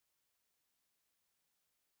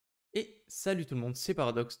Et salut tout le monde, c'est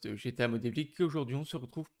Paradox de gtarp et aujourd'hui on se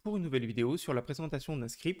retrouve pour une nouvelle vidéo sur la présentation d'un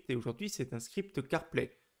script et aujourd'hui c'est un script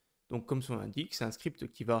Carplay. Donc comme son nom l'indique, c'est un script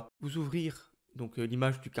qui va vous ouvrir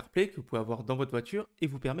l'image du Carplay que vous pouvez avoir dans votre voiture et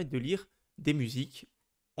vous permettre de lire des musiques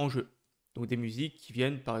en jeu. Donc des musiques qui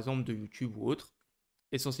viennent par exemple de YouTube ou autre.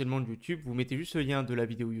 Essentiellement de YouTube, vous mettez juste le lien de la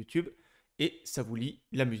vidéo YouTube et ça vous lit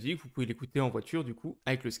la musique, vous pouvez l'écouter en voiture du coup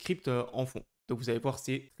avec le script en fond. Donc vous allez voir,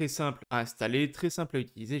 c'est très simple à installer, très simple à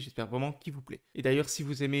utiliser, j'espère vraiment qu'il vous plaît. Et d'ailleurs, si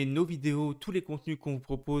vous aimez nos vidéos, tous les contenus qu'on vous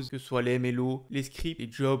propose, que ce soit les MLO, les scripts, les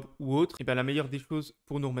jobs ou autres, et bien la meilleure des choses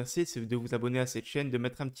pour nous remercier, c'est de vous abonner à cette chaîne, de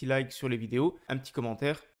mettre un petit like sur les vidéos, un petit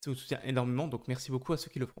commentaire, ça vous soutient énormément, donc merci beaucoup à ceux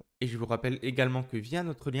qui le feront. Et je vous rappelle également que via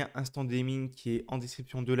notre lien Instant Gaming qui est en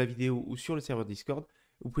description de la vidéo ou sur le serveur Discord,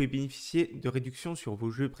 vous pouvez bénéficier de réductions sur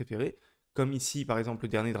vos jeux préférés, comme ici par exemple le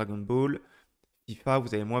dernier Dragon Ball, FIFA,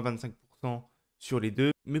 vous avez moins 25% sur les deux,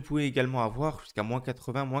 mais vous pouvez également avoir jusqu'à moins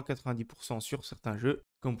 80, moins 90% sur certains jeux,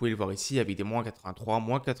 comme vous pouvez le voir ici avec des moins 83,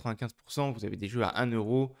 moins 95%, vous avez des jeux à 1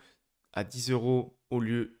 euro, à 10 euros au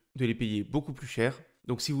lieu de les payer beaucoup plus cher.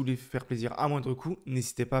 Donc si vous voulez faire plaisir à moindre coût,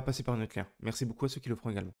 n'hésitez pas à passer par notre lien. Merci beaucoup à ceux qui le feront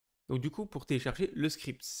également. Donc du coup, pour télécharger le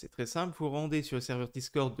script, c'est très simple, vous rendez sur le serveur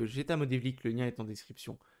Discord de gtarp, le lien est en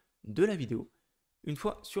description de la vidéo. Une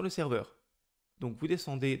fois sur le serveur, donc vous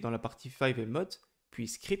descendez dans la partie Fivem mode, puis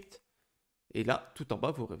script, et là, tout en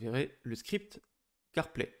bas, vous reverrez le script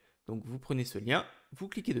Carplay. Donc vous prenez ce lien, vous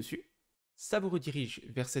cliquez dessus, ça vous redirige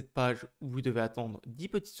vers cette page où vous devez attendre 10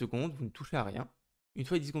 petites secondes, vous ne touchez à rien. Une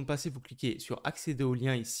fois les 10 secondes passées, vous cliquez sur accéder au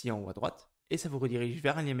lien ici en haut à droite, et ça vous redirige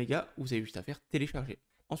vers un lien méga où vous avez juste à faire télécharger.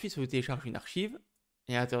 Ensuite, ça vous télécharge une archive,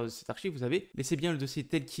 et à l'intérieur de cette archive, vous avez, laissez bien le dossier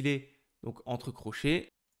tel qu'il est, donc entre crochets.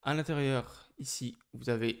 À l'intérieur, ici, vous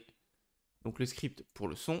avez donc le script pour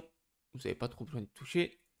le son, vous n'avez pas trop besoin de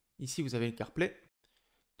toucher. Ici, vous avez le Carplay.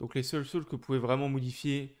 Donc, les seules choses que vous pouvez vraiment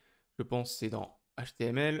modifier, je pense, c'est dans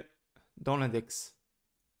HTML, dans l'index.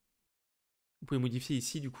 Vous pouvez modifier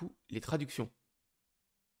ici, du coup, les traductions.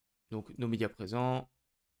 Donc, nos médias présents,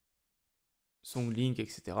 song link,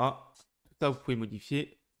 etc. Tout ça, vous pouvez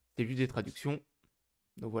modifier. C'est juste des traductions.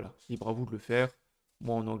 Donc, voilà, libre à vous de le faire.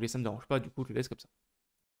 Moi, en anglais, ça ne me dérange pas. Du coup, je le laisse comme ça.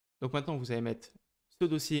 Donc, maintenant, vous allez mettre ce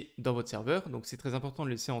dossier dans votre serveur, donc c'est très important de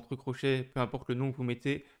le laisser entre crochets, peu importe le nom que vous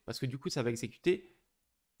mettez, parce que du coup ça va exécuter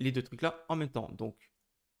les deux trucs là en même temps, donc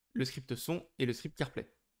le script son et le script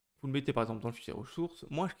Carplay. Vous le mettez par exemple dans le fichier ressources.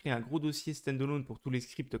 Moi je crée un gros dossier standalone pour tous les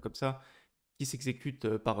scripts comme ça qui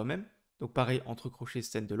s'exécutent par eux-mêmes, donc pareil entre crochets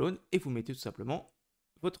standalone, et vous mettez tout simplement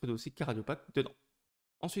votre dossier CarPlay dedans.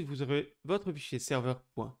 Ensuite vous aurez votre fichier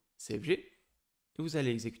serveur.cfg et vous allez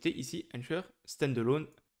exécuter ici ensure standalone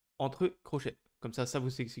entre crochets. Comme ça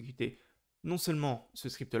vous exécutez non seulement ce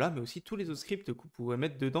script-là, mais aussi tous les autres scripts que vous pouvez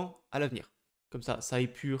mettre dedans à l'avenir. Comme ça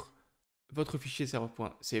épure votre fichier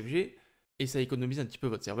serveur.cfg et ça économise un petit peu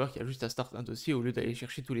votre serveur qui a juste à start un dossier au lieu d'aller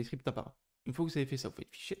chercher tous les scripts un par un. Une fois que vous avez fait ça, vous faites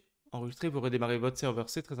fichier, enregistrer, vous redémarrez votre serveur,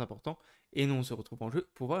 c'est très important. Et nous, on se retrouve en jeu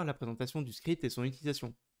pour voir la présentation du script et son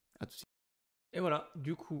utilisation. À tout de suite. Et voilà,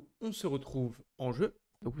 du coup, on se retrouve en jeu.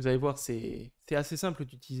 Donc vous allez voir, c'est assez simple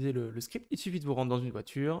d'utiliser le script. Il suffit de vous rendre dans une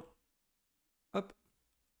voiture. Hop,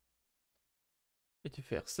 et de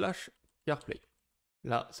faire /Carplay.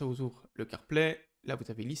 Là, ça vous ouvre le Carplay. Là, vous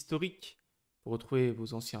avez l'historique pour retrouver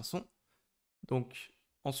vos anciens sons. Donc,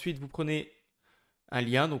 ensuite, vous prenez un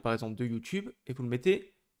lien, donc par exemple de YouTube, et vous le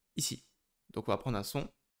mettez ici. Donc, on va prendre un son.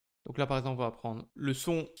 Donc là, par exemple, on va prendre le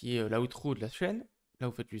son qui est l'outro de la chaîne. Là,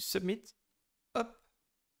 vous faites juste submit. Hop.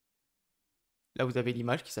 Là, vous avez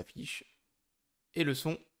l'image qui s'affiche. Et le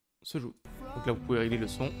son se joue. Donc là, vous pouvez régler le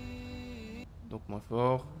son. Donc moins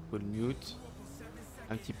fort, vous pouvez le mute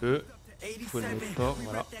un petit peu, vous pouvez le mettre fort,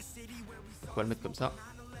 voilà. On va le mettre comme ça.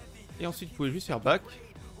 Et ensuite vous pouvez juste faire back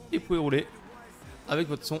et vous pouvez rouler avec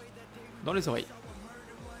votre son dans les oreilles.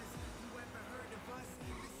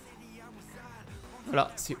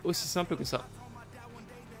 Voilà, c'est aussi simple que ça.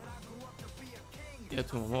 Et à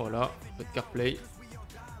tout moment, voilà, votre Carplay.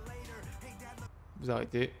 Vous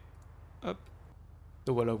arrêtez. Hop.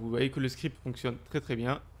 Donc voilà, vous voyez que le script fonctionne très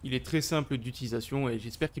bien. Il est très simple d'utilisation et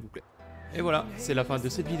j'espère qu'il vous plaît. Et voilà, c'est la fin de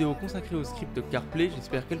cette vidéo consacrée au script de Carplay.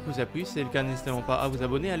 J'espère qu'elle vous a plu. Si c'est le cas, n'hésitez pas à vous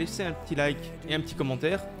abonner, à laisser un petit like et un petit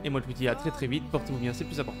commentaire. Et moi, je vous dis à très vite. Portez-vous bien, c'est le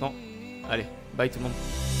plus important. Allez, bye tout le monde.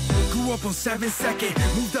 Grew up on 7-2nd,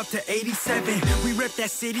 moved up to 87. We ripped that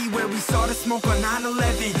city where we saw the smoke on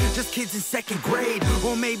 9/11. Just kids in second grade,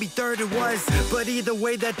 or maybe third it was. But either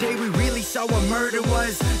way, that day we really saw what murder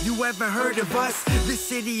was. You ever heard of us? This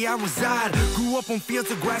city I reside. Grew up on fields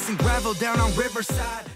of grass and gravel down on Riverside.